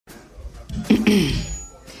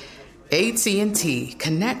AT&T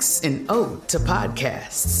connects an ode to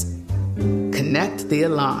podcasts. Connect the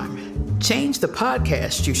alarm. Change the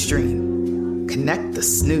podcast you stream. Connect the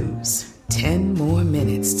snooze. 10 more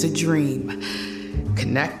minutes to dream.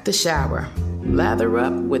 Connect the shower. Lather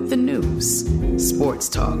up with the news. Sports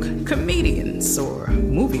talk, comedians, or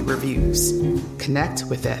movie reviews. Connect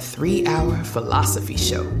with that 3-hour philosophy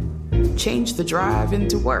show. Change the drive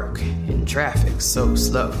into work in traffic so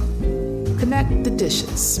slow. Connect the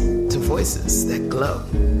dishes to voices that glow.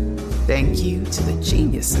 Thank you to the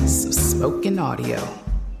geniuses of spoken audio.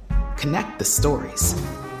 Connect the stories.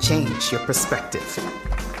 Change your perspective.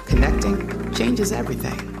 Connecting changes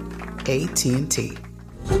everything. AT&T.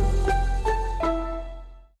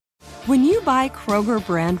 When you buy Kroger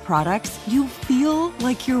brand products, you feel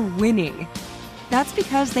like you're winning. That's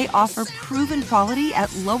because they offer proven quality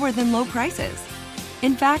at lower than low prices.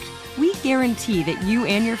 In fact, we guarantee that you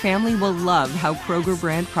and your family will love how Kroger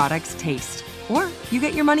brand products taste, or you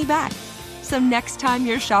get your money back. So next time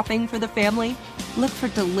you're shopping for the family, look for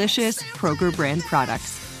delicious Kroger brand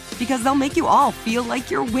products, because they'll make you all feel like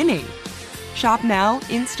you're winning. Shop now,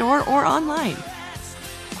 in-store, or online.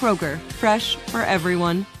 Kroger, fresh for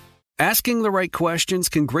everyone. Asking the right questions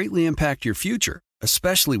can greatly impact your future,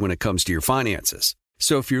 especially when it comes to your finances.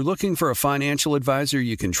 So if you're looking for a financial advisor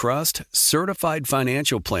you can trust, certified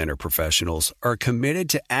financial planner professionals are committed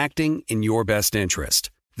to acting in your best interest.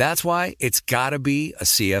 That's why it's got to be a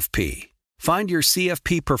CFP. Find your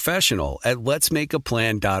CFP professional at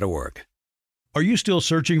letsmakeaplan.org. Are you still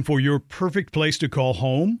searching for your perfect place to call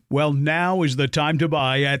home? Well, now is the time to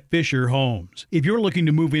buy at Fisher Homes. If you're looking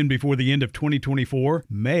to move in before the end of 2024,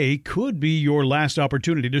 May could be your last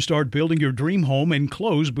opportunity to start building your dream home and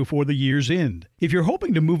close before the year's end. If you're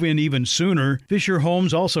hoping to move in even sooner, Fisher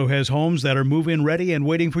Homes also has homes that are move-in ready and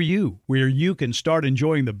waiting for you, where you can start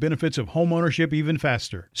enjoying the benefits of homeownership even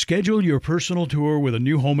faster. Schedule your personal tour with a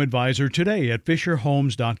new home advisor today at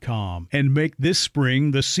FisherHomes.com and make this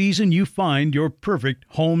spring the season you find your perfect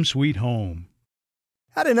home sweet home.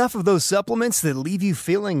 Had enough of those supplements that leave you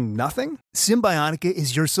feeling nothing? Symbiotica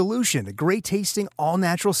is your solution to great-tasting,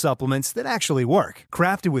 all-natural supplements that actually work.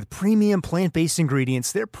 Crafted with premium plant-based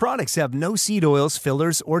ingredients, their products have no seed oils,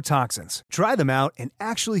 fillers, or toxins. Try them out and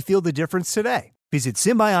actually feel the difference today. Visit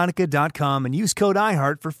Symbiotica.com and use code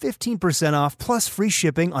IHEART for 15% off plus free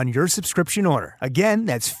shipping on your subscription order. Again,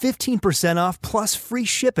 that's 15% off plus free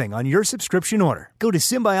shipping on your subscription order. Go to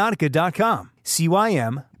Symbiotica.com,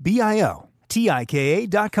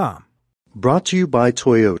 Symbiotika.com. Brought to you by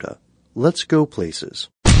Toyota. Let's go places.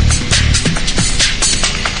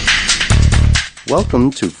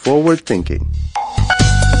 Welcome to Forward Thinking.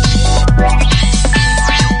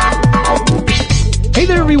 Hey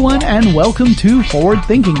there, everyone, and welcome to Forward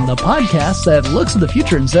Thinking, the podcast that looks at the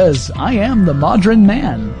future and says, I am the modern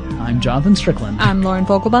man. I'm Jonathan Strickland. I'm Lauren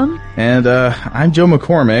Vogelbaum. And I'm Joe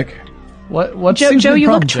McCormick. What Joe,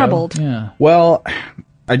 you look troubled. Yeah. Well,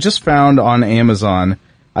 I just found on Amazon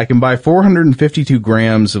I can buy 452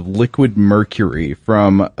 grams of liquid mercury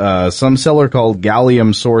from some seller called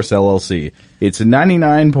Gallium Source LLC. It's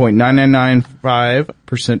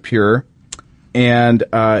 99.9995% pure. And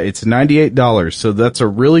it's $98, so that's a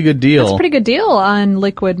really good deal. That's a pretty good deal on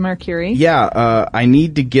liquid mercury. Yeah, I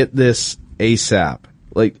need to get this ASAP.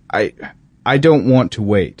 Like, I don't want to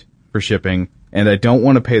wait for shipping, and I don't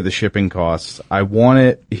want to pay the shipping costs. I want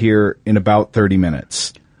it here in about 30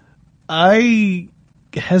 minutes. I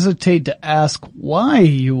hesitate to ask why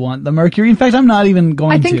you want the mercury. In fact, I'm not even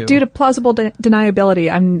going to. I think due to plausible deniability,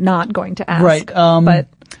 I'm not going to ask. Right. But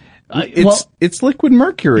It's liquid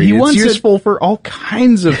mercury. It's useful for all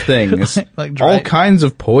kinds of things. like all kinds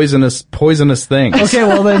of poisonous things. Okay,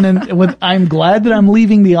 well then I'm glad that I'm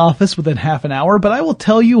leaving the office within half an hour, but I will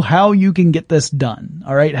tell you how you can get this done.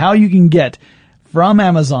 All right? How you can get from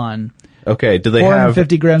Amazon. Okay, do they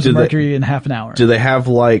 450 grams of mercury in half an hour. Do they have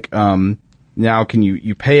now can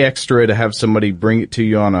you pay extra to have somebody bring it to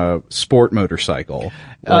you on a sport motorcycle?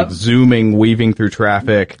 Like zooming, weaving through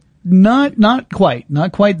traffic? Not quite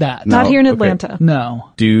that. Not here in Atlanta. Okay.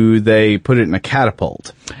 No. Do they put it in a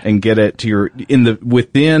catapult and get it to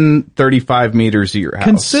within 35 meters of your house?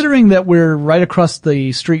 Considering that we're right across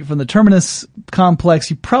the street from the Terminus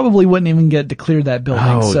complex, you probably wouldn't even get to clear that building.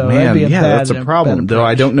 Oh, so man. that'd be That's a problem. Though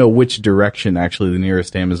I don't know which direction actually the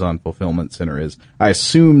nearest Amazon fulfillment center is. I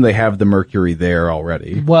assume they have the mercury there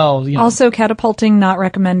already. Well, also catapulting not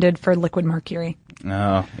recommended for liquid mercury.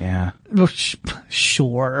 Oh, yeah. Well,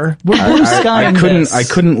 sure. We're blue skying this. I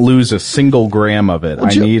couldn't lose a single gram of it. Well,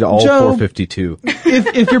 I need all Joe, 452.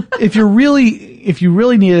 If you're really if you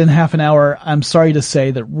really need it in half an hour, I'm sorry to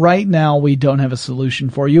say that right now we don't have a solution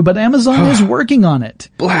for you, but Amazon is working on it.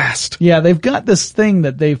 Blast. Yeah, they've got this thing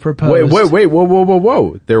that they've proposed. Wait,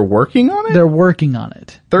 whoa. They're working on it? They're working on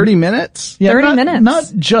it. 30 minutes? Yeah, 30 minutes.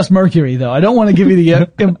 Not just Mercury, though. I don't want to give you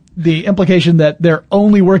the implication that they're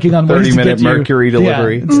only working on ways to get 30-minute Mercury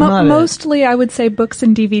delivery. Yeah, it's not mostly, I would say, books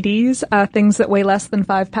and DVDs, things that weigh less than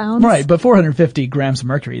 5 pounds. Right, but 450 grams of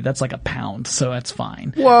mercury, that's like a pound, so that's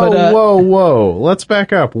fine. Whoa. Let's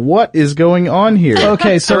back up. What is going on here?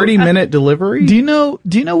 Okay, so 30-minute delivery? Do you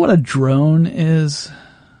know what a drone is?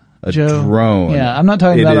 A Joe? drone. Yeah, I'm not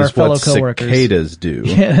talking about our fellow coworkers. coworkers. Cicadas do.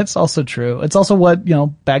 Yeah, that's also true. It's also what,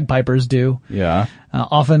 bagpipers do. Yeah.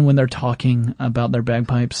 Often when they're talking about their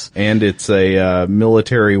bagpipes. And it's a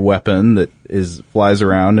military weapon that flies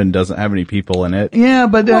around and doesn't have any people in it. Yeah,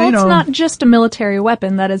 but it's not just a military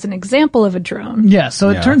weapon. That is an example of a drone. Yeah, so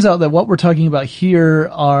it turns out that what we're talking about here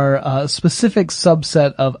are a specific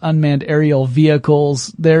subset of unmanned aerial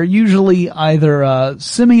vehicles. They're usually either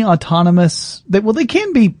semi-autonomous. They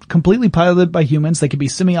can be completely piloted by humans. They could be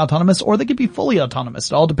semi-autonomous or they could be fully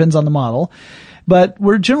autonomous. It all depends on the model. But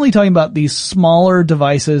we're generally talking about these smaller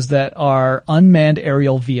devices that are unmanned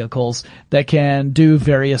aerial vehicles that can do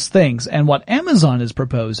various things. And what Amazon is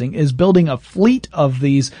proposing is building a fleet of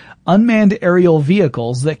these unmanned aerial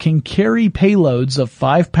vehicles that can carry payloads of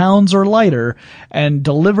 5 pounds or lighter and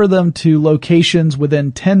deliver them to locations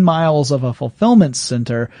within 10 miles of a fulfillment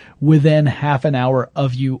center within half an hour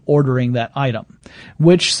of you ordering that item.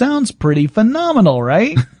 Which sounds pretty phenomenal,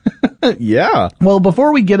 right? Yeah. Well,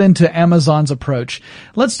 before we get into Amazon's approach,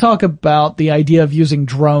 let's talk about the idea of using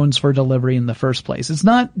drones for delivery in the first place.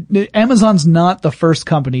 Amazon's not the first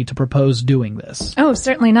company to propose doing this. Oh,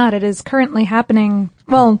 certainly not. It is currently happening.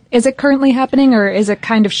 Well, is it currently happening or is it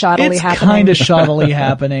kind of shoddily happening? It's kind of shoddily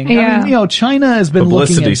happening. Yeah. I mean, China has been looking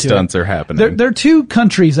into it. Publicity stunts are happening. There are two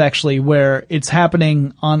countries actually where it's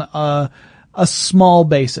happening on a small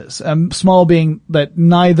basis. Small being that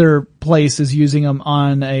neither place is using them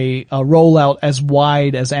on a rollout as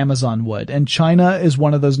wide as Amazon would. And China is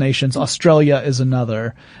one of those nations. Australia is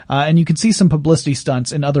another. And you can see some publicity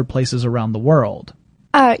stunts in other places around the world.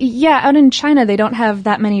 Yeah, out in China, they don't have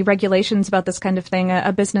that many regulations about this kind of thing.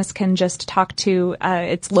 A business can just talk to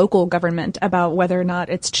its local government about whether or not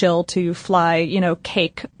it's chill to fly,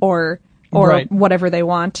 cake or Right. whatever they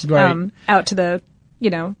want Right. out to the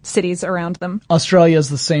cities around them. Australia is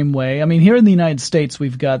the same way. I mean, here in the United States,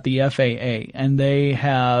 we've got the FAA, and they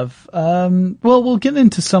have, we'll get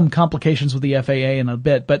into some complications with the FAA in a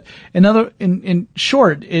bit, but in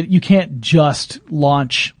short, you can't just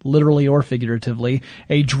launch, literally or figuratively,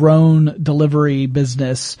 a drone delivery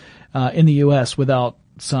business, in the U.S. without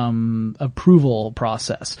some approval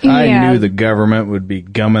process. I knew the government would be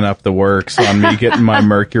gumming up the works on me getting my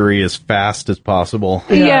Mercury as fast as possible.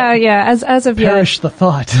 Yeah. As of yet, Perish the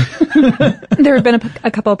thought. there have been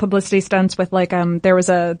a couple of publicity stunts with there was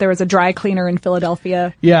a dry cleaner in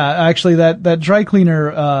Philadelphia. Yeah, actually that dry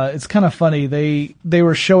cleaner, it's kind of funny. They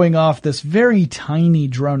were showing off this very tiny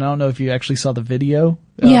drone. I don't know if you actually saw the video.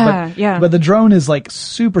 Yeah. But the drone is like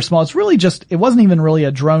super small. It's really it wasn't even really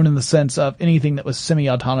a drone in the sense of anything that was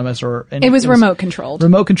semi-autonomous or anything. It was remote controlled.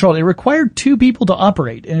 Remote controlled. It required 2 people to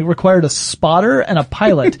operate, and it required a spotter and a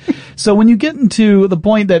pilot. So when you get into the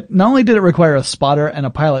point that not only did it require a spotter and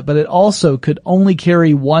a pilot, but it also could only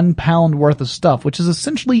carry 1 pound worth of stuff, which is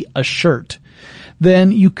essentially a shirt,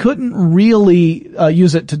 then you couldn't really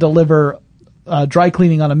use it to deliver dry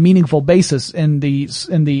cleaning on a meaningful basis in the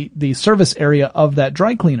service area of that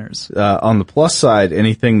dry cleaners. On the plus side,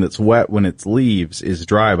 anything that's wet when it leaves is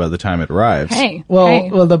dry by the time it arrives.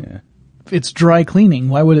 It's dry cleaning.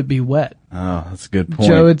 Why would it be wet? Oh, that's a good point.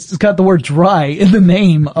 Joe, it's got the word dry in the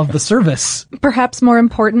name of the service. Perhaps more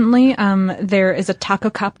importantly, there is a taco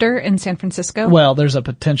copter in San Francisco. Well, there's a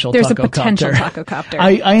potential taco copter.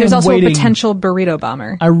 There's also a potential burrito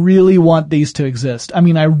bomber. I really want these to exist. I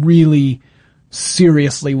mean, I really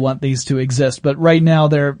seriously want these to exist, but right now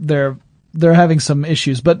they're having some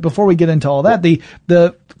issues. But before we get into all that,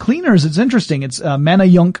 the cleaners, it's interesting. It's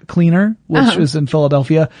Manayunk Cleaner, which is in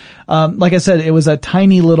Philadelphia. Like I said, it was a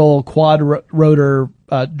tiny little quad rotor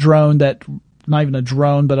drone that, not even a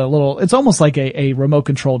drone, but it's almost like a remote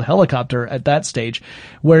controlled helicopter at that stage,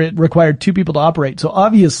 where it required 2 people to operate. So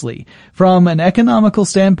obviously, from an economical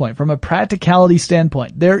standpoint, from a practicality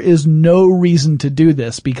standpoint, there is no reason to do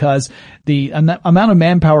this because the amount of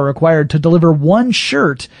manpower required to deliver 1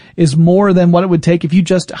 shirt is more than what it would take if you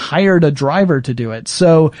just hired a driver to do it.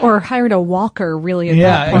 So, or hired a walker, really. At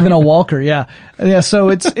that point. Even a walker. Yeah. So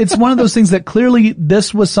it's one of those things that clearly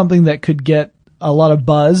this was something that could get a lot of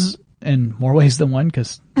buzz in more ways than one,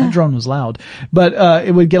 because that drone was loud. But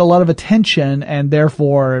it would get a lot of attention and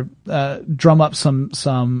therefore drum up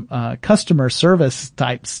some customer service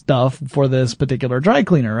type stuff for this particular dry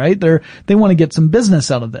cleaner, right? They want to get some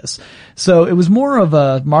business out of this. So it was more of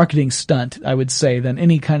a marketing stunt, I would say, than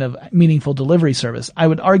any kind of meaningful delivery service. I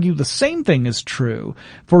would argue the same thing is true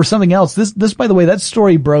for something else. This, by the way, that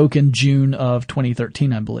story broke in June of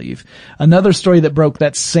 2013, I believe. Another story that broke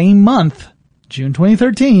that same month, June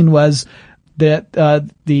 2013, was that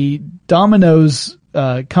the Domino's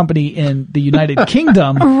company in the United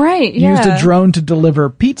Kingdom right, yeah. used a drone to deliver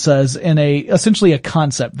pizzas in essentially a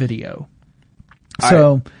concept video.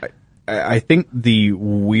 So I think the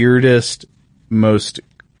weirdest, most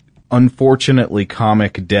unfortunately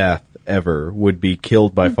comic death ever would be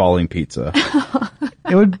killed by falling pizza.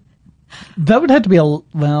 That would have to be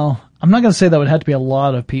I'm not going to say that would have to be a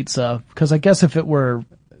lot of pizza, because I guess if it were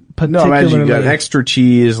particularly... No, imagine you got extra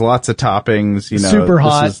cheese, lots of toppings, super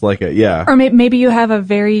hot. This is like yeah. Or maybe you have a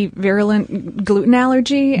very virulent gluten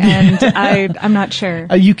allergy, and I'm not sure.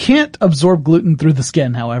 You can't absorb gluten through the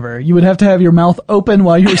skin, however. You would have to have your mouth open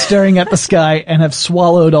while you're staring at the sky and have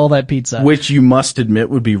swallowed all that pizza. Which you must admit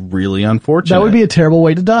would be really unfortunate. That would be a terrible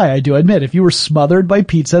way to die, I do admit. If you were smothered by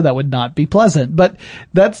pizza, that would not be pleasant. But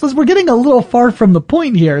we're getting a little far from the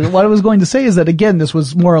point here. What I was going to say is that, again, this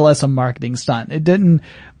was more or less a marketing stunt.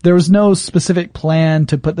 There was no specific plan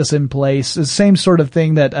to put this in place. The same sort of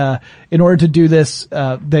thing that, in order to do this,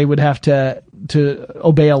 they would have to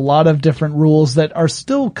obey a lot of different rules that are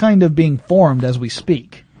still kind of being formed as we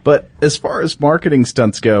speak. But as far as marketing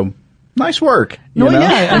stunts go, nice work.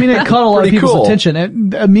 Yeah. I mean, it caught a lot of people's attention.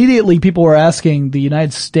 And immediately people were asking the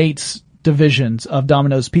United States divisions of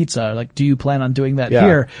Domino's Pizza, like, do you plan on doing that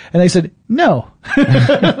here? And they said, no.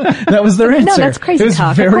 That was their answer. No, that's crazy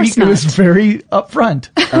talk. Of course not. It was very upfront.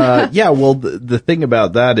 Yeah, well, the thing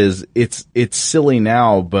about that is it's silly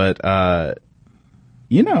now, but,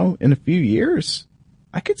 in a few years,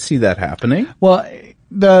 I could see that happening. Well,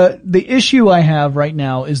 the issue I have right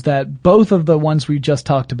now is that both of the ones we just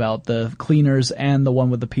talked about, the cleaners and the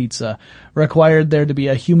one with the pizza, required there to be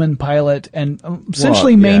a human pilot and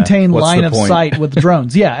essentially maintain line of sight with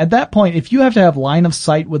drones. Yeah, at that point, if you have to have line of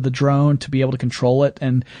sight with the drone to be able to control it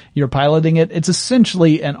and you're piloting it, it's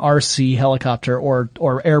essentially an RC helicopter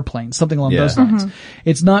or airplane, something along those lines. Mm-hmm.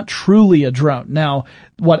 It's not truly a drone. Now,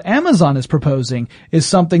 what Amazon is proposing is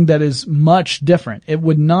something that is much different. It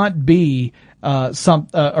would not be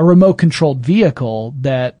a remote controlled vehicle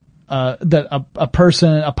that a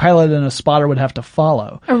person, a pilot and a spotter would have to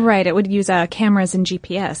follow. Right. It would use cameras and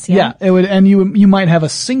GPS. Yeah. It would, and you might have a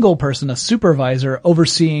single person, a supervisor,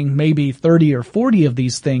 overseeing maybe 30 or 40 of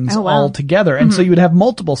these things all together. And so you would have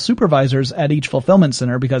multiple supervisors at each fulfillment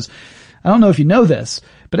center, because I don't know if you know this,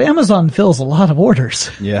 but Amazon fills a lot of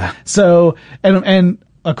orders. Yeah. So, and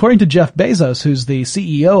according to Jeff Bezos, who's the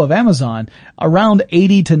CEO of Amazon, around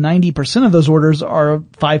 80 to 90% of those orders are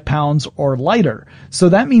 5 pounds or lighter. So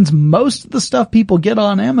that means most of the stuff people get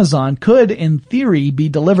on Amazon could, in theory, be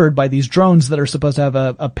delivered by these drones that are supposed to have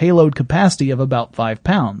a payload capacity of about 5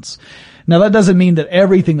 pounds. Now, that doesn't mean that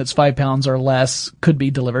everything that's 5 pounds or less could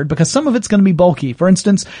be delivered, because some of it's going to be bulky. For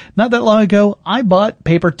instance, not that long ago, I bought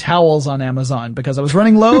paper towels on Amazon because I was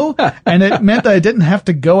running low, and it meant that I didn't have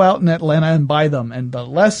to go out in Atlanta and buy them. And the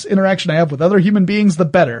less interaction I have with other human beings, the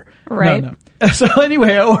better. Right. No. So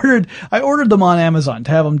anyway, I ordered them on Amazon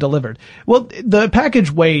to have them delivered. Well, the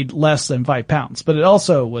package weighed less than 5 pounds, but it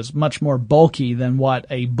also was much more bulky than what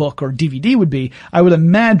a book or DVD would be. I would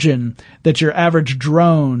imagine that your average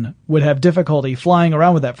drone would have difficulty flying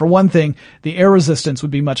around with that. For one thing, the air resistance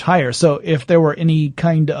would be much higher. So if there were any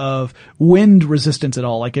kind of wind resistance at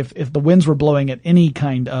all, like if the winds were blowing at any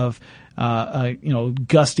kind of,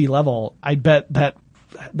 gusty level, I bet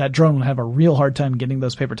that drone would have a real hard time getting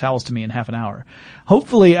those paper towels to me in half an hour.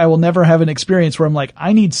 Hopefully I will never have an experience where I'm like,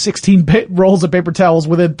 I need 16 rolls of paper towels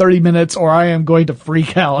within 30 minutes or I am going to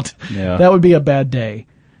freak out. Yeah. That would be a bad day.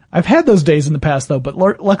 I've had those days in the past though, but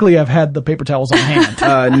luckily I've had the paper towels on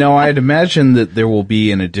hand. No, I'd imagine that there will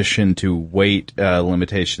be, in addition to weight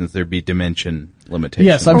limitations, there'd be dimension limitations.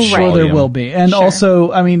 Yes, I'm sure there will be. And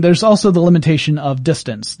also, I mean, there's also the limitation of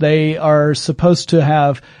distance. They are supposed to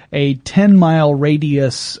have a 10-mile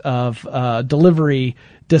radius of delivery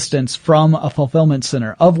distance from a fulfillment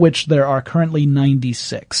center, of which there are currently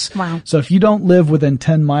 96. Wow. So if you don't live within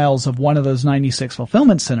 10 miles of one of those 96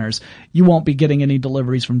 fulfillment centers, you won't be getting any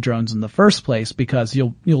deliveries from drones in the first place because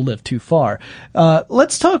you'll live too far.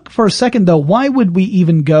 Let's talk for a second though, why would we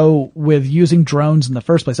even go with using drones in the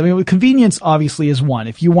first place? I mean, convenience obviously is one.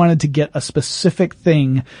 If you wanted to get a specific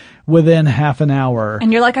thing within half an hour.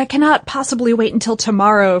 And you're like, I cannot possibly wait until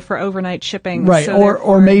tomorrow for overnight shipping. Right. So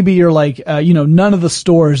or maybe you're like, none of the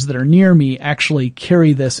stores that are near me actually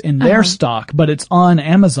carry this in their stock, but it's on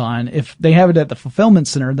Amazon. If they have it at the fulfillment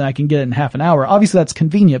center, then I can get it in half an hour. Obviously that's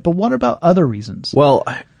convenient, but what about other reasons? Well,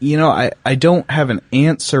 I don't have an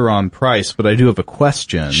answer on price, but I do have a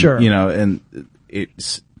question. Sure. And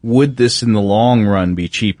would this in the long run be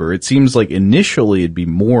cheaper? It seems like initially it'd be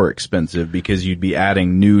more expensive because you'd be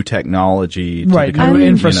adding new technology to the company,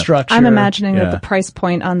 infrastructure. I'm imagining that the price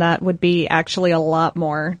point on that would be actually a lot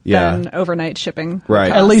more than overnight shipping.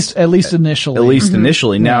 Right. At least initially. At least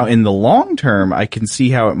initially. Now, in the long term, I can see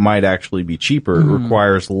how it might actually be cheaper. It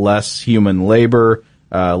requires less human labor,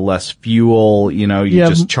 less fuel. You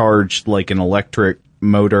just charge like an electric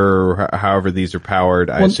motor, or however these are powered.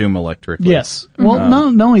 I assume electrically. Yes. Well,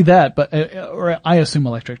 not only that, but or I assume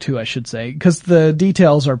electric too, I should say, because the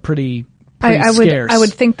details are pretty scarce. I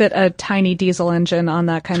would think that a tiny diesel engine on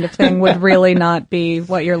that kind of thing would really not be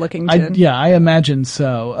what you're looking to. I imagine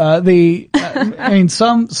so.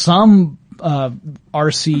 Some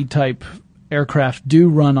RC type aircraft do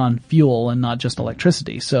run on fuel and not just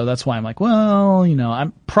electricity. So that's why I'm like,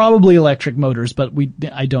 I'm probably electric motors, but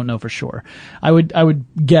I don't know for sure. I would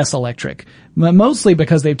guess electric, mostly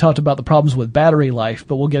because they've talked about the problems with battery life,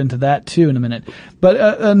 but we'll get into that too in a minute. But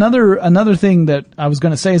another thing that I was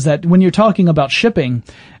going to say is that when you're talking about shipping,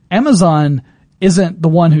 Amazon isn't the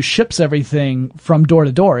one who ships everything from door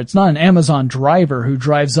to door. It's not an Amazon driver who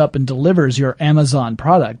drives up and delivers your Amazon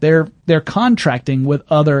product. They're contracting with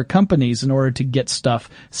other companies in order to get stuff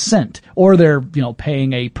sent, or they're,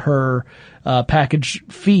 paying a per package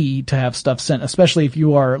fee to have stuff sent, especially if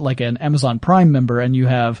you are like an Amazon Prime member and you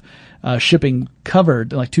have shipping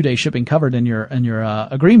covered, like 2-day shipping covered in your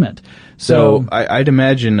agreement. So I'd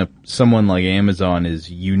imagine someone like Amazon is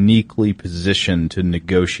uniquely positioned to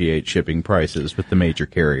negotiate shipping prices with the major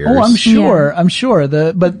carriers. Oh, I'm sure.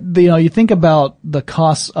 You think about the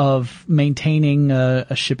costs of maintaining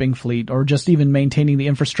a shipping fleet, or just even maintaining the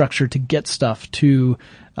infrastructure to get stuff to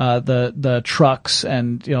the trucks,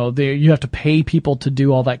 and you have to pay people to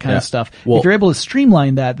do all that kind of stuff. Well, if you're able to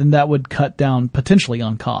streamline that, then that would cut down potentially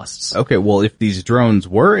on costs. Okay, well, if these drones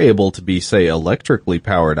were able to be, say, electrically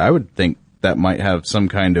powered, I would think that might have some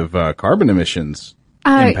kind of carbon emissions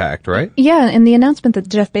impact, right? Yeah, in the announcement that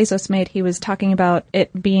Jeff Bezos made, he was talking about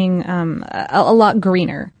it being a lot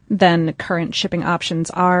greener than current shipping options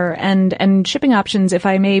are, and shipping options, if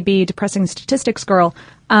I may be depressing statistics girl,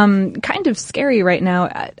 kind of scary right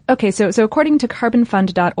now. Okay, so according to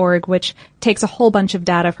carbonfund.org, which takes a whole bunch of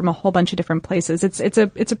data from a whole bunch of different places, it's a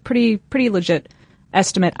pretty legit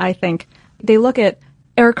estimate, I think. They look at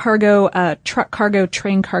air cargo, truck cargo,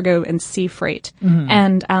 train cargo, and sea freight,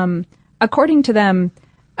 and according to them,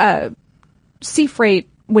 sea freight,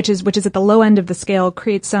 which is at the low end of the scale,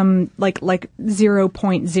 creates some like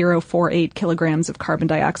 0.048 kilograms of carbon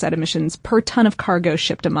dioxide emissions per ton of cargo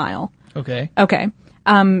shipped a mile. Okay.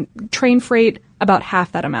 Train freight, about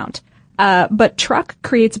half that amount. But truck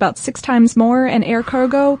creates about 6 times more, and air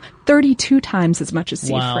cargo, 32 times as much as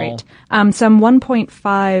sea freight. Some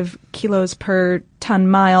 1.5 kilos per ton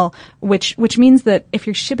mile, which means that if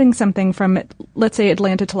you're shipping something from, let's say,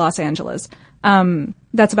 Atlanta to Los Angeles,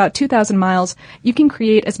 that's about 2,000 miles, you can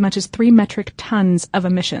create as much as 3 metric tons of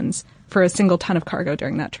emissions for a single ton of cargo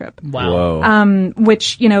during that trip. Wow.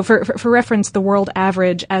 Which, for reference, the world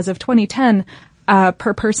average as of 2010,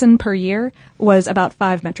 per person per year was about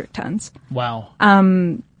 5 metric tons. Wow.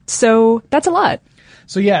 So that's a lot.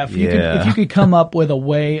 So if you could come up with a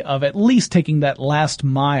way of at least taking that last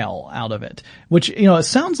mile out of it, which, it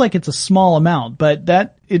sounds like it's a small amount, but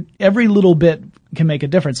every little bit can make a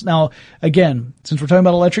difference. Now, again, since we're talking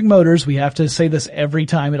about electric motors, we have to say this every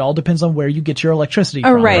time. It all depends on where you get your electricity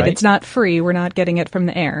from. Right. It's not free. We're not getting it from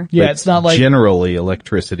the air. Yeah, but it's not like... Generally,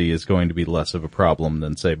 electricity is going to be less of a problem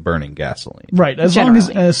than, say, burning gasoline. Right. Long as,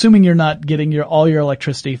 assuming you're not getting all your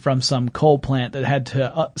electricity from some coal plant that had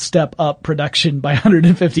to step up production by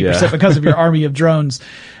 150% because of your army of drones.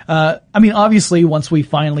 Obviously, once we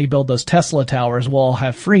finally build those Tesla towers, we'll all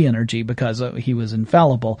have free energy because he was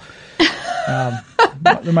infallible.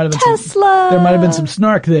 There might have been some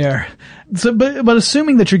snark there. So, but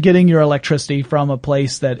assuming that you're getting your electricity from a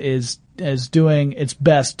place that is doing its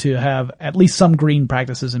best to have at least some green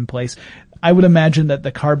practices in place, I would imagine that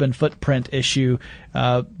the carbon footprint issue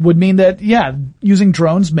would mean that using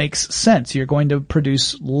drones makes sense. You're going to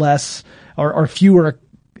produce less or fewer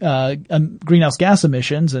greenhouse gas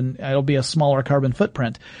emissions, and it'll be a smaller carbon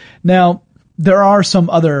footprint. Now, there are some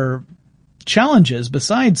other challenges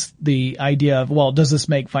besides the idea of, does this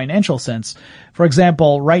make financial sense? For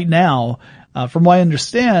example, right now, From what I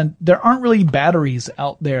understand, there aren't really batteries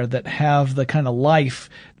out there that have the kind of life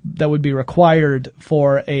that would be required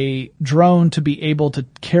for a drone to be able to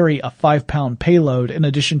carry a 5-pound payload in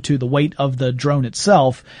addition to the weight of the drone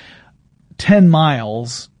itself, 10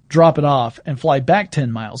 miles, drop it off, and fly back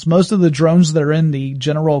 10 miles. Most of the drones that are in the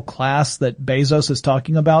general class that Bezos is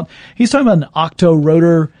talking about, he's talking about an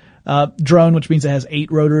octo-rotor drone, which means it has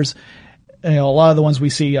 8 rotors. You know, a lot of the ones we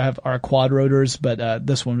see are quad rotors, but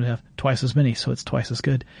this one would have twice as many, so it's twice as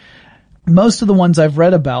good. Most of the ones I've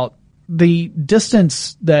read about, the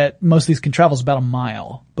distance that most of these can travel is about a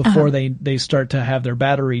mile before they start to have their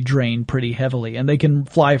battery drain pretty heavily, and they can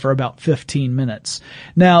fly for about 15 minutes.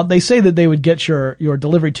 Now, they say that they would get your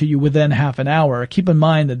delivery to you within half an hour. Keep in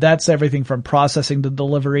mind that that's everything from processing the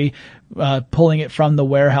delivery, pulling it from the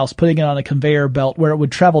warehouse, putting it on a conveyor belt where it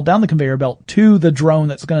would travel down the conveyor belt to the drone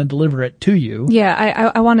that's going to deliver it to you.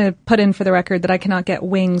 Yeah, I want to put in for the record that I cannot get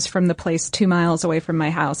wings from the place 2 miles away from my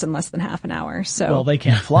house in less than half an hour. So, well, they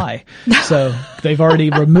can't fly. So they've already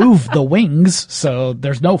removed the wings, so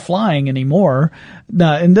there's no flying anymore.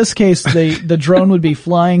 Now, in this case, the drone would be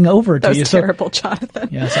flying over to you. That's terrible, Jonathan.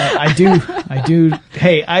 Yes, I do.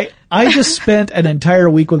 Hey, I just spent an entire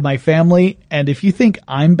week with my family, and if you think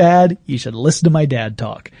I'm bad, you should listen to my dad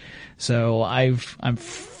talk. So I'm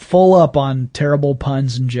full up on terrible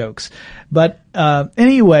puns and jokes. But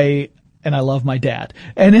anyway, and I love my dad.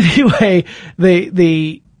 And anyway,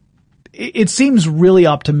 it seems really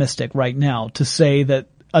optimistic right now to say that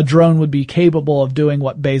a drone would be capable of doing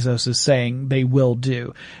what Bezos is saying they will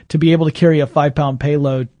do, to be able to carry a 5-pound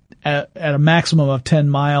payload at a maximum of 10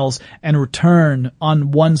 miles and return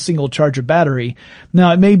on one single charge of battery.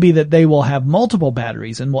 Now, it may be that they will have multiple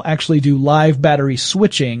batteries and will actually do live battery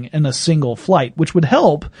switching in a single flight, which would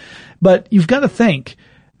help. But you've got to think,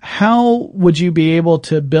 how would you be able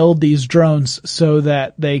to build these drones so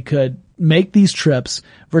that they could make these trips,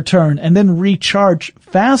 return, and then recharge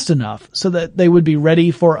fast enough so that they would be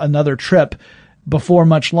ready for another trip before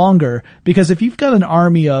much longer? Because if you've got an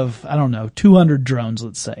army of, 200 drones,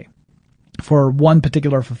 let's say, for one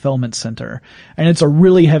particular fulfillment center, and it's a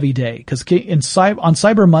really heavy day, because on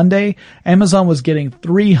Cyber Monday, Amazon was getting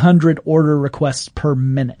 300 order requests per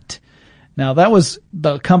minute. Now, that was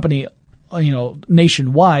the company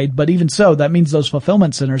nationwide, but even so, that means those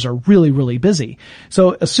fulfillment centers are really, really busy.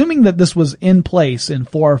 So assuming that this was in place in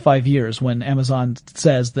 4 or 5 years when Amazon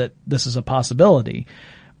says that this is a possibility,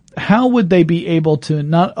 how would they be able to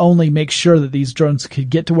not only make sure that these drones could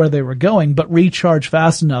get to where they were going, but recharge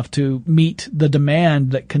fast enough to meet the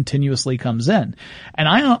demand that continuously comes in? And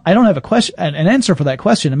I don't have an answer for that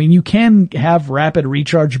question. I mean, you can have rapid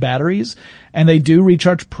recharge batteries, and they do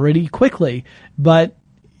recharge pretty quickly, but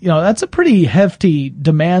that's a pretty hefty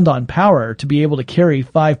demand on power to be able to carry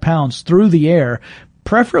 5 pounds through the air,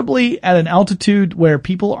 preferably at an altitude where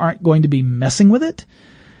people aren't going to be messing with it.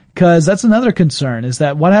 Because that's another concern, is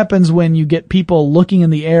that what happens when you get people looking in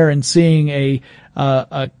the air and seeing a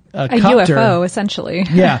copter, UFO, essentially.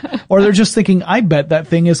 Yeah. Or they're just thinking, I bet that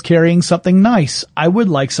thing is carrying something nice. I would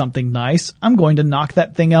like something nice. I'm going to knock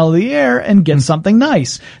that thing out of the air and get something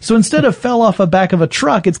nice. So instead of fell off the back of a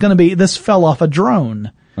truck, it's going to be this fell off a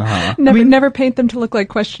drone. Uh-huh. Never paint them to look like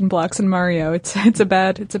question blocks in Mario. It's a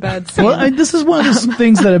bad scene. Well, this is one of those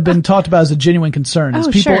things that have been talked about as a genuine concern, is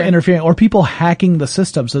people interfering or people hacking the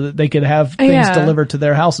system so that they could have things delivered to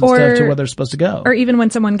their house instead of to where they're supposed to go. Or even when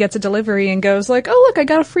someone gets a delivery and goes like, "Oh, look, I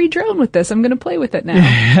got a free drone with this. I'm going to play with it now."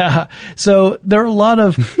 Yeah. So there are a lot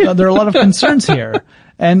of concerns here.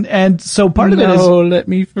 And so part of it is, let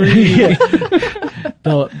me free. Yeah.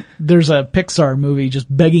 There's a Pixar movie just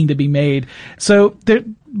begging to be made. So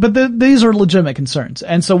these are legitimate concerns.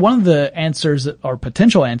 And so one of the answers, or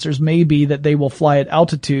potential answers, may be that they will fly at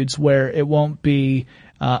altitudes where it won't be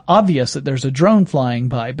obvious that there's a drone flying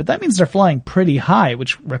by. But that means they're flying pretty high,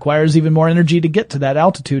 which requires even more energy to get to that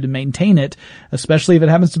altitude and maintain it, especially if it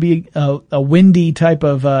happens to be a windy type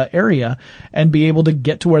of area, and be able to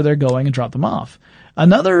get to where they're going and drop them off.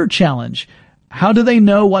 Another challenge: how do they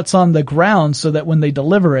know what's on the ground so that when they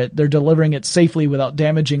deliver it, they're delivering it safely without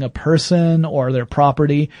damaging a person or their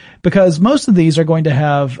property? Because most of these are going to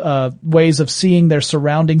have ways of seeing their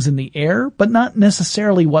surroundings in the air, but not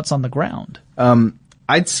necessarily what's on the ground.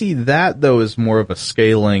 I'd see that, though, as more of a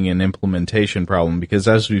scaling and implementation problem, because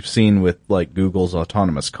as we've seen with like Google's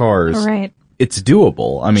autonomous cars, right, it's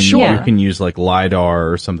doable. I mean, sure, you can use like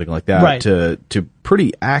LiDAR or something like that right, to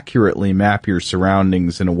pretty accurately map your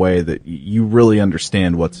surroundings in a way that you really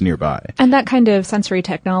understand what's nearby. And that kind of sensory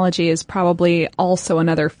technology is probably also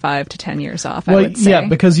another 5 to 10 years off, I would say. Yeah,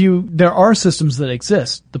 because there are systems that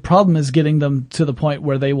exist. The problem is getting them to the point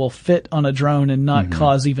where they will fit on a drone and not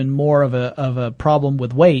cause even more of a problem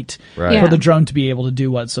with weight for the drone to be able to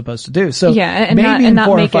do what it's supposed to do. So and maybe in not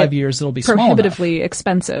 4 or make 5 years it'll be prohibitively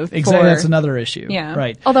expensive. Exactly, that's another issue. Yeah,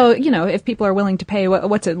 right. Although, if people are willing to pay,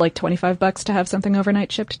 what's it, like $25 to have something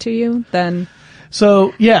overnight shipped to you, then.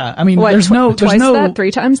 So yeah, I mean, twice that,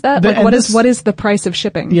 3 times that. What is the price of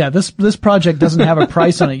shipping? Yeah, this project doesn't have a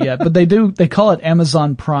price on it yet, but they call it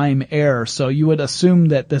Amazon Prime Air. So you would assume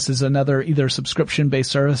that this is another either subscription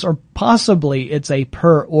based service or possibly it's a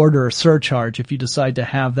per order surcharge if you decide to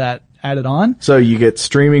have that added on. So you get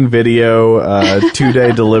streaming video,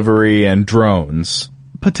 2-day delivery, and drones.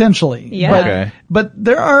 Potentially. Yeah. But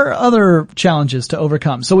there are other challenges to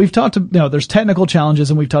overcome. So we've talked, there's technical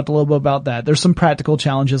challenges and we've talked a little bit about that. There's some practical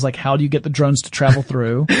challenges like how do you get the drones to travel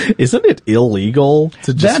through? Isn't it illegal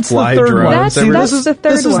to just fly drones? That's the third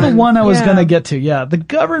one. This is the one I was going to get to. Yeah. The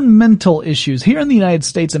governmental issues here in the United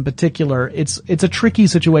States in particular, it's a tricky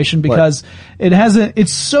situation because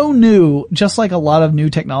it's so new, just like a lot of new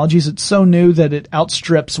technologies, it's so new that it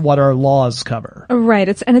outstrips what our laws cover. Right.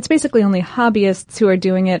 It's basically only hobbyists who are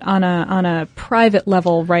doing it on a private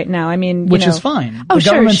level right now. I mean, which is fine. Oh, the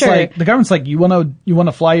government's like, you want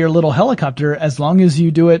to fly your little helicopter as long as you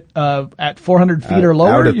do it at 400 feet or lower.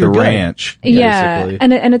 Out at the good. ranch. Yeah,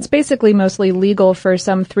 basically. and it's basically mostly legal for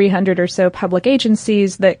some 300 or so public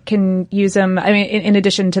agencies that can use them. I mean, in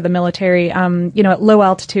addition to the military, at low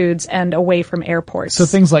altitudes and away from airports. So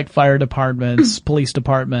things like fire departments, police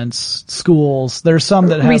departments, schools. There's some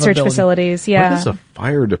that have research facilities. Yeah. What does a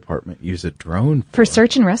fire department use a drone for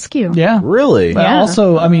search and rescue? Yeah. Really? But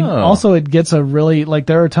also it gets a really,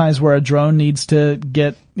 there are times where a drone needs to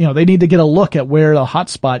get, they need to get a look at where the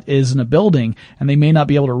hotspot is in a building and they may not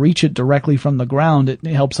be able to reach it directly from the ground. It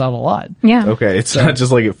helps out a lot. Yeah. Okay. It's not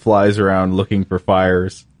just like it flies around looking for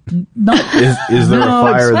fires. No. Is there a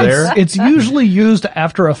fire there? It's usually used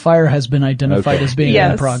after a fire has been identified as being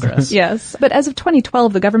in progress. Yes. But as of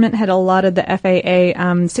 2012, the government had allotted the FAA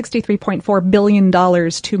 $63.4 billion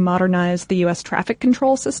to modernize the U.S. traffic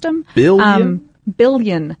control system.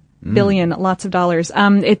 Billion, lots of dollars.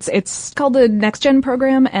 It's called the Next Gen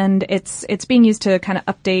program, and it's being used to kind of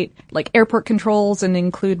update like airport controls and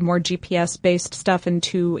include more GPS based stuff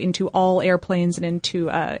into all airplanes and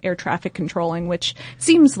into air traffic controlling, which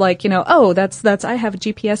seems like, that's I have a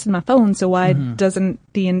GPS in my phone, so why doesn't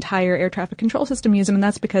the entire air traffic control system use them? And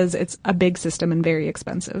that's because it's a big system and very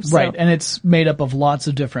expensive. So. Right, and it's made up of lots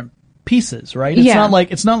of different pieces, right?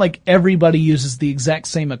 It's not like everybody uses the exact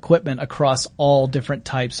same equipment across all different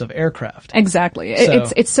types of aircraft. Exactly.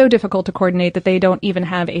 It's so difficult to coordinate that they don't even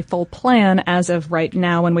have a full plan as of right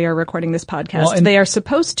now when we are recording this podcast. They are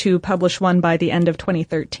supposed to publish one by the end of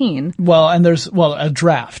 2013. Well, and there's a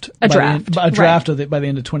draft. A draft of it by the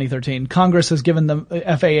end of 2013. Congress has given the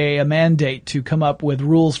FAA a mandate to come up with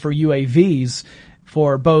rules for UAVs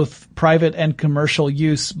for both private and commercial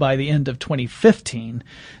use by the end of 2015.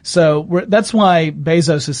 So that's why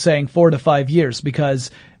Bezos is saying 4 to 5 years, because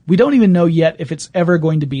we don't even know yet if it's ever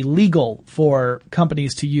going to be legal for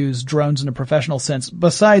companies to use drones in a professional sense,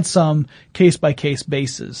 besides some case-by-case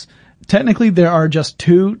basis. Technically, there are just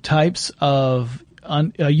 2 types of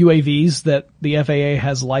UAVs that the FAA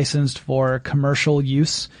has licensed for commercial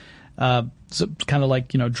use. So kind of like,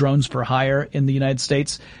 drones for hire in the United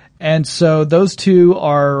States. And so those 2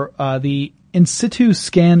 are the In Situ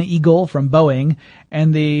Scan Eagle from Boeing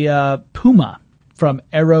and the Puma from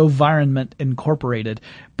AeroVironment Incorporated,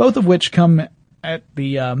 both of which come at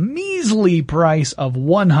the measly price of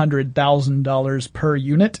 $100,000 per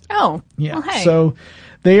unit. Oh, yeah. Well, hey. So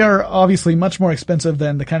they are obviously much more expensive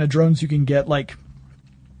than the kind of drones you can get, like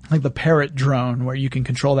the Parrot drone, where you can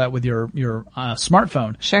control that with your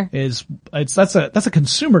smartphone. Sure. That's a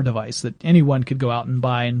consumer device that anyone could go out and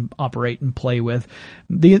buy and operate and play with.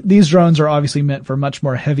 These drones are obviously meant for much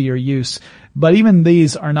more heavier use, but even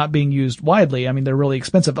these are not being used widely. I mean, they're really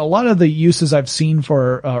expensive. A lot of the uses I've seen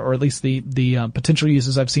for, or at least the potential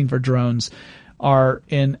uses I've seen for drones are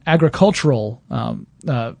in agricultural,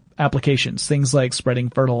 applications, things like spreading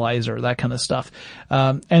fertilizer, that kind of stuff.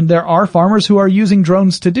 And there are farmers who are using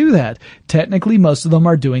drones to do that. Technically, most of them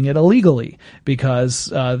are doing it illegally because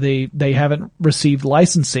they haven't received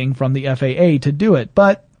licensing from the FAA to do it.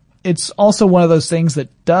 But it's also one of those things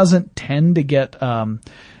that doesn't tend to get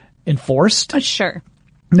enforced. Sure.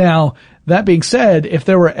 Now, that being said, if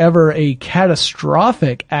there were ever a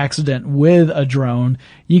catastrophic accident with a drone,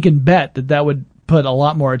 you can bet that would put a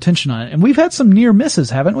lot more attention on it. And we've had some near misses,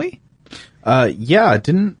 haven't we? Yeah,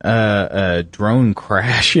 didn't a drone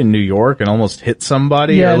crash in New York and almost hit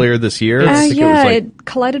somebody earlier this year? It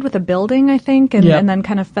collided with a building, I think, and then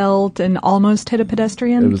kind of fell and almost hit a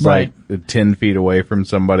pedestrian. It was like 10 feet away from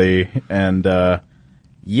somebody, and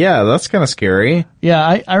that's kind of scary. Yeah,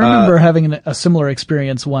 I remember having a similar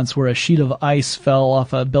experience once where a sheet of ice fell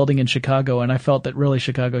off a building in Chicago, and I felt that really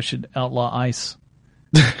Chicago should outlaw ice.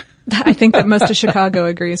 I think that most of Chicago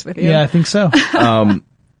agrees with you. Yeah, I think so.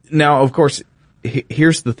 Now, of course,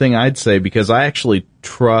 here's the thing I'd say, because I actually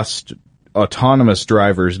trust autonomous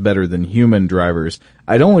drivers better than human drivers.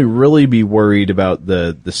 I'd only really be worried about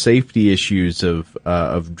the safety issues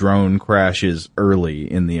of drone crashes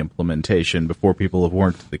early in the implementation before people have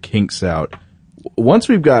worked the kinks out. Once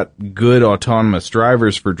we've got good autonomous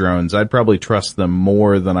drivers for drones, I'd probably trust them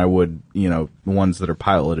more than I would, ones that are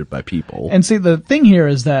piloted by people. And see, the thing here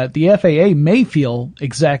is that the FAA may feel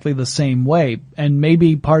exactly the same way, and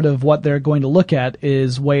maybe part of what they're going to look at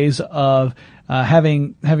is ways of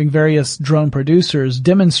having various drone producers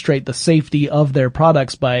demonstrate the safety of their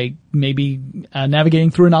products by maybe navigating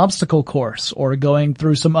through an obstacle course or going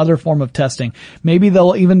through some other form of testing. Maybe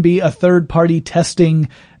there'll even be a third-party testing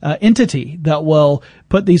entity that will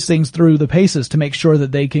put these things through the paces to make sure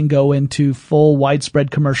that they can go into full widespread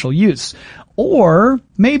commercial use. Or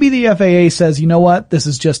maybe the FAA says, you know what, this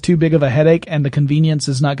is just too big of a headache and the convenience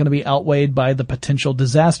is not going to be outweighed by the potential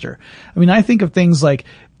disaster. I mean, I think of things like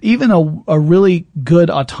even a really good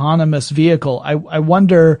autonomous vehicle. I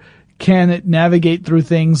wonder, can it navigate through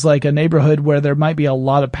things like a neighborhood where there might be a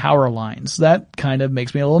lot of power lines? That kind of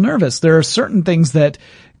makes me a little nervous. There are certain things that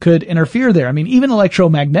could interfere there. I mean, even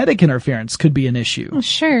electromagnetic interference could be an issue.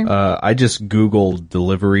 Sure. I just Googled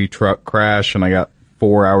delivery truck crash, and I got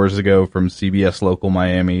 4 hours ago from CBS Local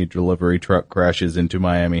Miami, delivery truck crashes into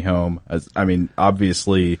Miami home.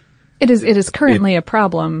 Obviously It is currently a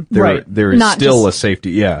problem. There is still a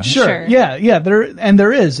safety. Yeah. Sure. Yeah.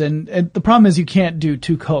 There is. And the problem is you can't do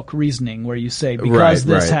two-hook reasoning where you say, because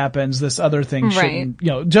this happens, this other thing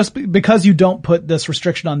shouldn't, just because you don't put this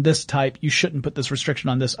restriction on this type, you shouldn't put this restriction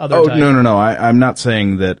on this other type. No. I'm not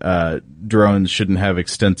saying that, drones shouldn't have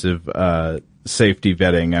extensive, safety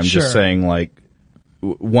vetting. I'm just saying,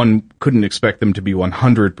 one couldn't expect them to be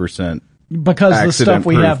 100%. Because the stuff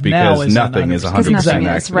we have now is nothing is 100%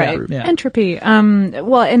 accident-proof. Yeah. Entropy.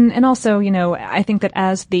 And also, I think that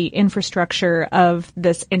as the infrastructure of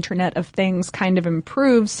this Internet of Things kind of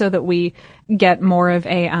improves so that we get more of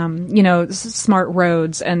a, smart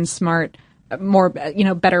roads and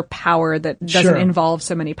better power that doesn't involve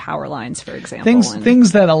so many power lines, for example.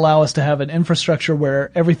 Things that allow us to have an infrastructure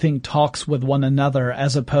where everything talks with one another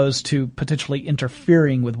as opposed to potentially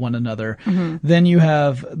interfering with one another. Mm-hmm. Then you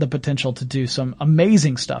have the potential to do some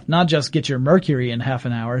amazing stuff, not just get your Mercury in half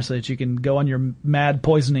an hour so that you can go on your mad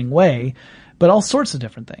poisoning way, but all sorts of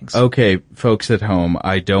different things. Okay, folks at home,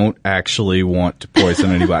 I don't actually want to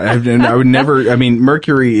poison anybody. I would never,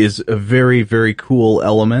 Mercury is a very, very cool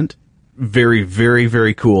element. Very, very,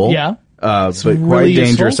 very cool. Yeah. But really quite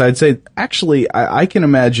dangerous. Useful. I'd say, actually, I can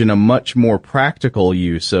imagine a much more practical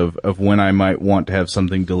use of when I might want to have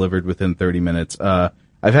something delivered within 30 minutes. I've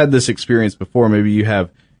had this experience before. Maybe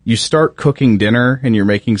you start cooking dinner and you're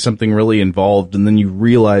making something really involved and then you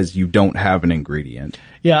realize you don't have an ingredient.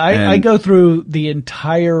 Yeah, I go through the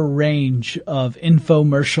entire range of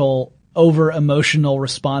infomercial over-emotional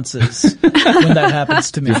responses when that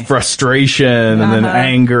happens to me. Frustration, and then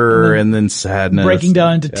anger, and then sadness. Breaking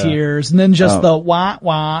down into tears, and then just the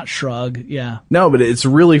wah-wah shrug, yeah. No, but it's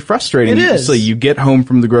really frustrating. It is. So you get home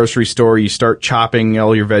from the grocery store, you start chopping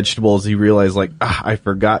all your vegetables, you realize, I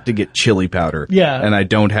forgot to get chili powder. Yeah. And I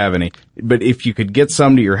don't have any. But if you could get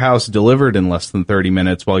some to your house delivered in less than 30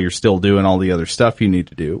 minutes while you're still doing all the other stuff you need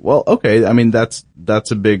to do, well, okay,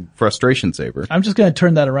 that's a big frustration saver. I'm just going to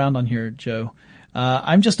turn that around on here, Joe.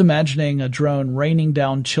 I'm just imagining a drone raining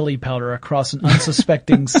down chili powder across an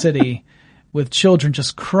unsuspecting city with children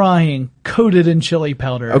just crying, coated in chili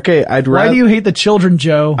powder. Okay, Why do you hate the children,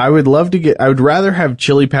 Joe? I would rather have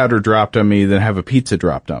chili powder dropped on me than have a pizza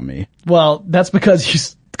dropped on me. Well, that's because you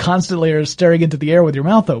constantly are staring into the air with your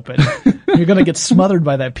mouth open. You're going to get smothered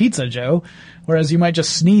by that pizza, Joe. Whereas you might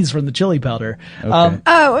just sneeze from the chili powder.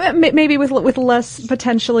 Okay. Maybe with less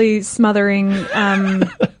potentially smothering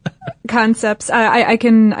concepts. I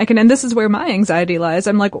can, and this is where my anxiety lies.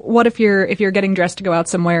 I'm like, what if you're getting dressed to go out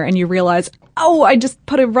somewhere and you realize, oh, I just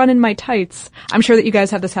put a run in my tights. I'm sure that you guys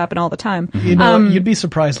have this happen all the time. You'd be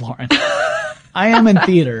surprised, Lauren. I am in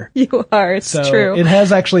theater. You are. It's So true. it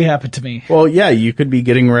has actually happened to me. Well, yeah, you could be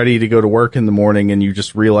getting ready to go to work in the morning and you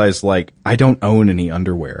just realize, like, I don't own any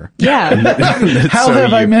underwear. Yeah. How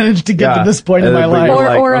have I managed to get to this point in my life?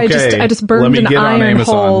 Or I just burned an iron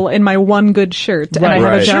hole in my one good shirt and I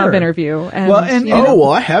have a job interview. And,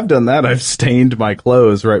 well, I have done that. I've stained my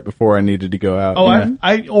clothes right before I needed to go out.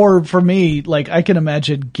 Or for me, like, I can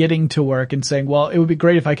imagine getting to work and saying, well, it would be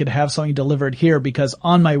great if I could have something delivered here because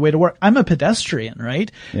on my way to work, I'm a pedestrian,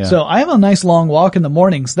 right? Yeah. So I have a nice long walk in the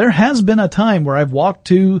mornings. There has been a time where I've walked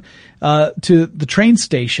to the train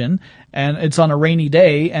station and it's on a rainy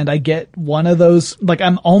day and I get one of those, like,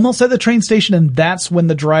 I'm almost at the train station and that's when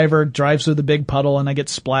the driver drives through the big puddle and I get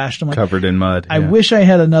splashed. I'm like, covered in mud. I wish I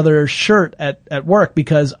had another shirt at work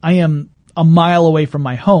because I am a mile away from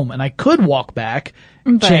my home and I could walk back,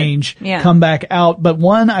 change, come back out. But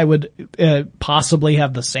one, I would possibly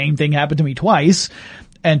have the same thing happen to me twice.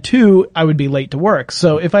 And two, I would be late to work.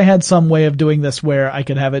 So if I had some way of doing this where I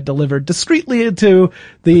could have it delivered discreetly to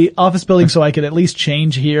the office building so I could at least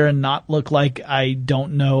change here and not look like I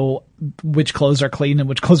don't know which clothes are clean and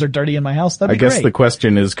which clothes are dirty in my house, that'd be great. I guess the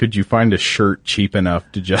question is, could you find a shirt cheap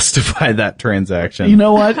enough to justify that transaction? You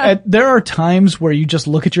know what? There are times where you just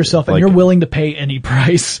look at yourself and you're willing to pay any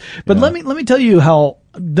price. But let me tell you how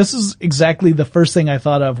this is exactly the first thing I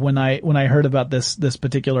thought of when I heard about this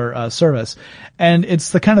particular service. And it's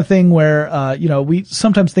the kind of thing where we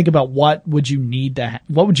sometimes think about what would you need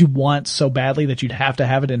what would you want so badly that you'd have to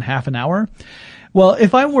have it in half an hour. Well,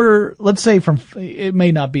 if I were, let's say it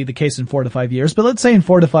may not be the case in 4 to 5 years, but let's say in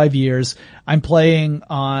 4 to 5 years, I'm playing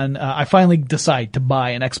on, I finally decide to buy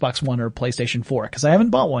an Xbox One or a PlayStation 4 because I haven't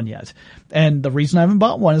bought one yet. And the reason I haven't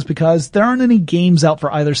bought one is because there aren't any games out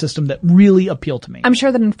for either system that really appeal to me. I'm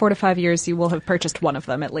sure that in 4 to 5 years you will have purchased one of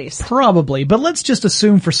them at least. Probably, but let's just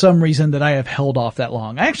assume for some reason that I have held off that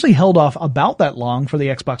long. I actually held off about that long for the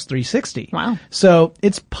Xbox 360. Wow. So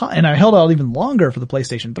and I held out even longer for the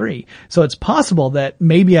PlayStation 3. So it's possible that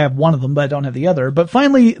maybe I have one of them, but I don't have the other. But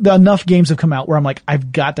finally, enough games have come out where I'm like,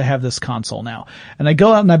 I've got to have this console now. And I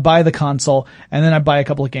go out and I buy the console, and then I buy a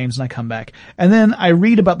couple of games and I come back. And then I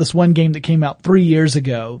read about this one game that came out 3 years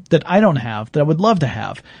ago that I don't have, that I would love to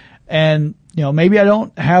have. And, maybe I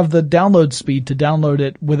don't have the download speed to download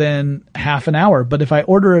it within half an hour, but if I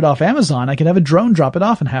order it off Amazon, I can have a drone drop it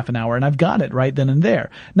off in half an hour and I've got it right then and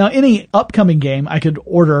there. Now, any upcoming game I could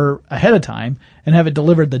order ahead of time and have it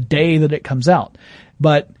delivered the day that it comes out.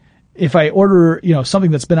 But if I order,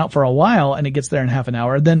 something that's been out for a while and it gets there in half an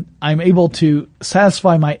hour, then I'm able to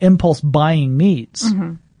satisfy my impulse buying needs.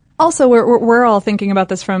 Mm-hmm. Also, we're all thinking about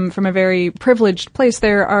this from a very privileged place.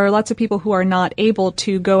 There are lots of people who are not able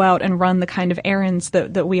to go out and run the kind of errands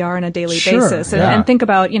that we are on a daily basis. And think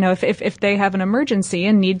about, if they have an emergency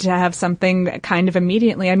and need to have something kind of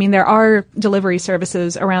immediately. I mean, there are delivery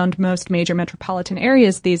services around most major metropolitan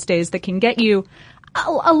areas these days that can get you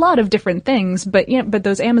a lot of different things, but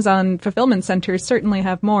those Amazon fulfillment centers certainly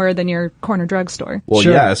have more than your corner drugstore. Well,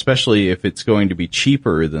 yeah, especially if it's going to be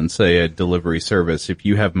cheaper than, say, a delivery service. If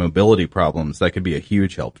you have mobility problems, that could be a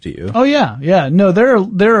huge help to you. Oh yeah, yeah. No,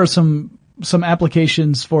 there are some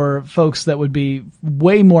applications for folks that would be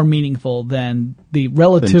way more meaningful than the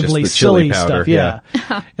relatively silly stuff. Yeah.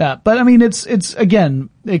 Yeah. But I mean, it's again,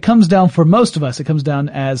 it comes down for most of us. It comes down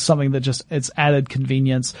as something that it's added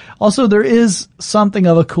convenience. Also, there is something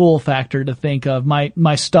of a cool factor to think of.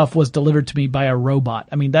 My stuff was delivered to me by a robot.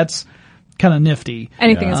 I mean, that's kind of nifty.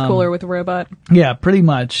 Anything is cooler with a robot. Yeah, pretty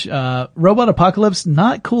much. Robot apocalypse,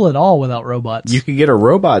 not cool at all without robots. You could get a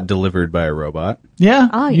robot delivered by a robot.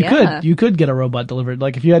 Yeah, you could get a robot delivered.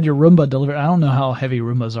 Like if you had your Roomba delivered. I don't know how heavy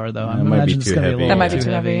Roombas are though. I imagine it's going to be a little that might be too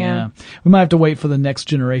heavy. Yeah. We might have to wait for the next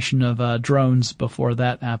generation of drones before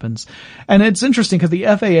that happens. And it's interesting because the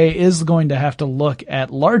FAA is going to have to look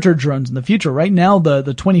at larger drones in the future. Right now, the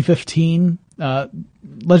 2015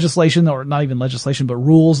 legislation, or not even legislation, but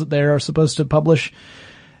rules that they are supposed to publish,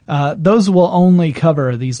 those will only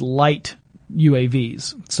cover these light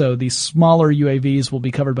UAVs. So these smaller UAVs will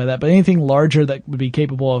be covered by that, but anything larger that would be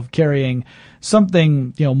capable of carrying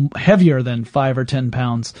something, heavier than 5 or 10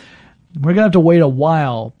 pounds, we're going to have to wait a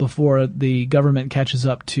while before the government catches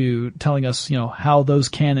up to telling us, how those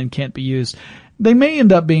can and can't be used. They may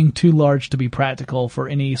end up being too large to be practical for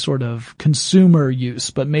any sort of consumer use,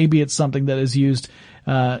 but maybe it's something that is used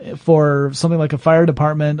for something like a fire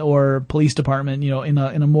department or police department, in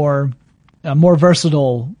a more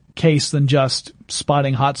versatile case than just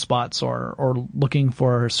spotting hotspots or looking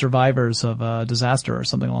for survivors of a disaster or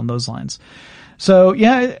something along those lines. So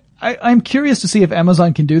yeah, I'm curious to see if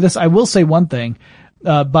Amazon can do this. I will say one thing.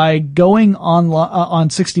 by going on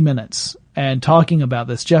 60 Minutes and talking about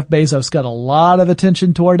this, Jeff Bezos got a lot of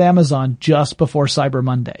attention toward Amazon just before Cyber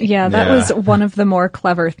Monday. Yeah, that was one of the more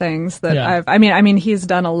clever things that I mean, he's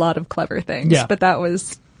done a lot of clever things, but that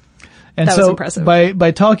was impressive.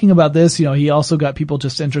 By talking about this, he also got people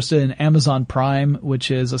just interested in Amazon Prime, which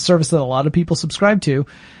is a service that a lot of people subscribe to,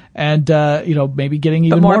 and maybe getting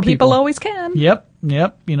even more people always can. Yep.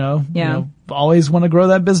 Always want to grow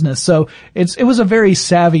that business. So it was a very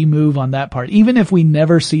savvy move on that part. Even if we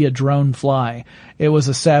never see a drone fly, it was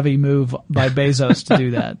a savvy move by Bezos to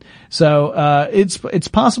do that. So, it's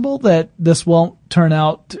possible that this won't turn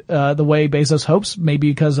out, the way Bezos hopes,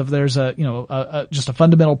 maybe because of there's just a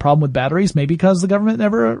fundamental problem with batteries, maybe because the government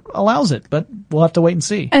never allows it, but we'll have to wait and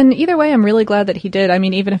see. And either way, I'm really glad that he did. I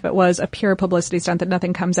mean, even if it was a pure publicity stunt that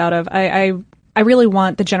nothing comes out of, I really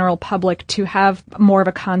want the general public to have more of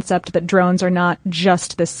a concept that drones are not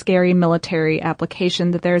just this scary military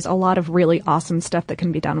application, that there's a lot of really awesome stuff that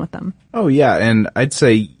can be done with them. Oh, yeah. And I'd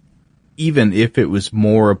say even if it was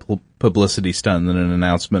more a publicity stunt than an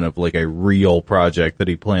announcement of like a real project that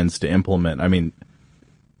he plans to implement, I mean,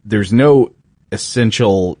 there's no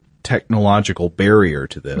essential technological barrier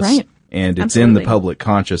to this. Right. And it's Absolutely. in the public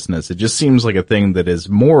consciousness. It just seems like a thing that is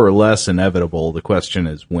more or less inevitable. The question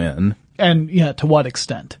is when. And to what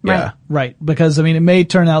extent? Yeah. Right. Because, I mean, it may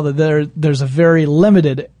turn out that there's a very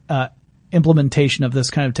limited implementation of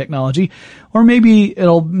this kind of technology. Or maybe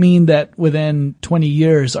it'll mean that within 20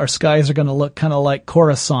 years, our skies are going to look kind of like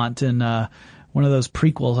Coruscant in one of those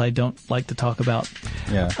prequels I don't like to talk about.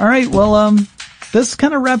 Yeah. All right. Well, this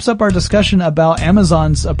kind of wraps up our discussion about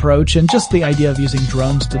Amazon's approach and just the idea of using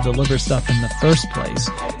drones to deliver stuff in the first place.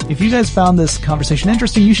 If you guys found this conversation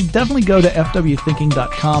interesting, you should definitely go to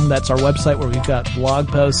fwthinking.com. That's our website where we've got blog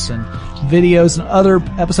posts and videos and other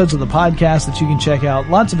episodes of the podcast that you can check out.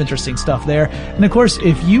 Lots of interesting stuff there. And of course,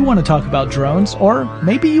 if you want to talk about drones, or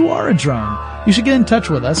maybe you are a drone, you should get in touch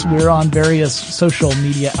with us. We're on various social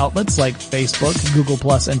media outlets like Facebook, Google+,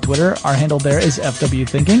 and Twitter. Our handle there is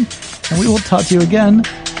FWThinking. And we will talk to you again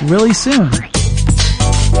really soon.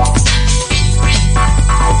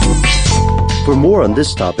 For more on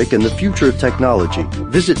this topic and the future of technology,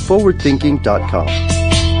 visit forwardthinking.com.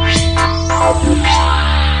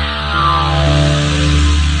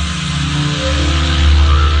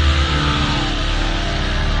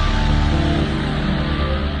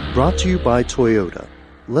 Brought to you by Toyota.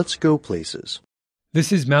 Let's go places.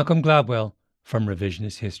 This is Malcolm Gladwell from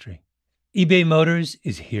Revisionist History. eBay Motors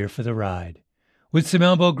is here for the ride. With some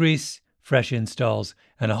elbow grease, fresh installs,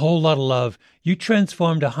 and a whole lot of love, you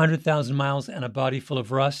transformed 100,000 miles and a body full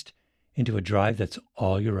of rust into a drive that's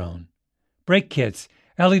all your own. Brake kits,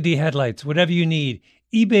 LED headlights, whatever you need,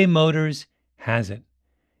 eBay Motors has it.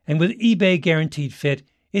 And with eBay Guaranteed Fit,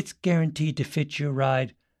 it's guaranteed to fit your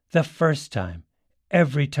ride the first time,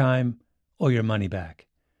 every time, or your money back.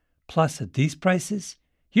 Plus, at these prices,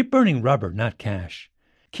 you're burning rubber, not cash.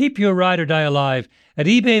 Keep your ride or die alive at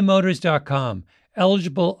ebaymotors.com.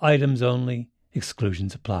 Eligible items only.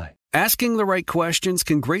 Exclusions apply. Asking the right questions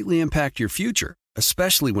can greatly impact your future,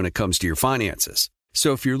 especially when it comes to your finances.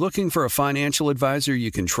 So if you're looking for a financial advisor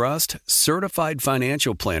you can trust, certified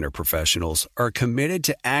financial planner professionals are committed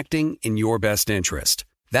to acting in your best interest.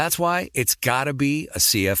 That's why it's got to be a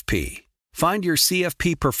CFP. Find your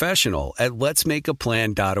CFP professional at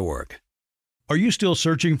letsmakeaplan.org. Are you still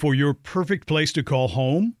searching for your perfect place to call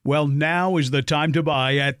home? Well, now is the time to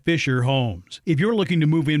buy at Fisher Homes. If you're looking to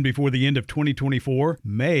move in before the end of 2024,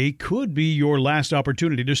 May could be your last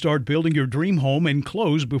opportunity to start building your dream home and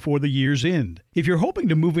close before the year's end. If you're hoping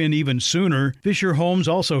to move in even sooner, Fisher Homes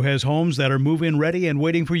also has homes that are move-in ready and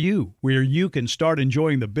waiting for you, where you can start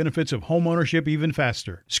enjoying the benefits of homeownership even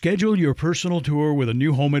faster. Schedule your personal tour with a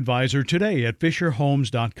new home advisor today at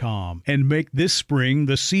FisherHomes.com and make this spring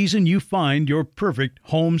the season you find your perfect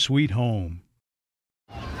home sweet home.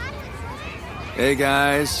 Hey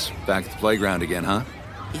guys, back at the playground again, huh?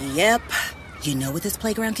 Yep. You know what this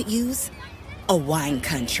playground could use? A wine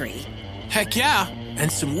country. Heck yeah,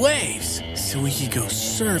 and some waves so we could go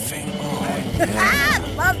surfing. Oh,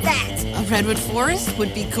 yeah. Love that. A redwood forest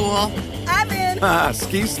would be cool. I'm in.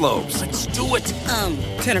 Ski slopes. Let's do it.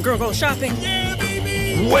 Can a girl go shopping? Yeah,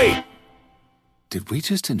 baby. Wait. Did we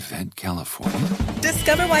just invent California?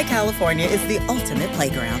 Discover why California is the ultimate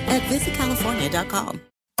playground at visitcalifornia.com.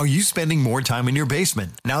 Are you spending more time in your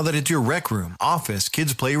basement now that it's your rec room, office,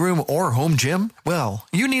 kids' playroom, or home gym? Well,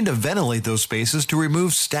 you need to ventilate those spaces to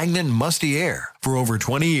remove stagnant, musty air. For over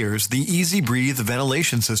 20 years, the Easy Breathe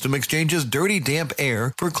ventilation system exchanges dirty, damp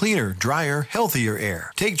air for cleaner, drier, healthier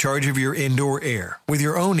air. Take charge of your indoor air with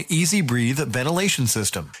your own Easy Breathe ventilation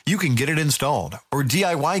system. You can get it installed, or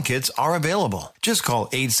DIY kits are available. Just call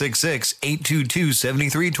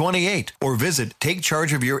 866-822-7328 or visit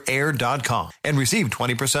takechargeofyourair.com and receive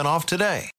 20% off today.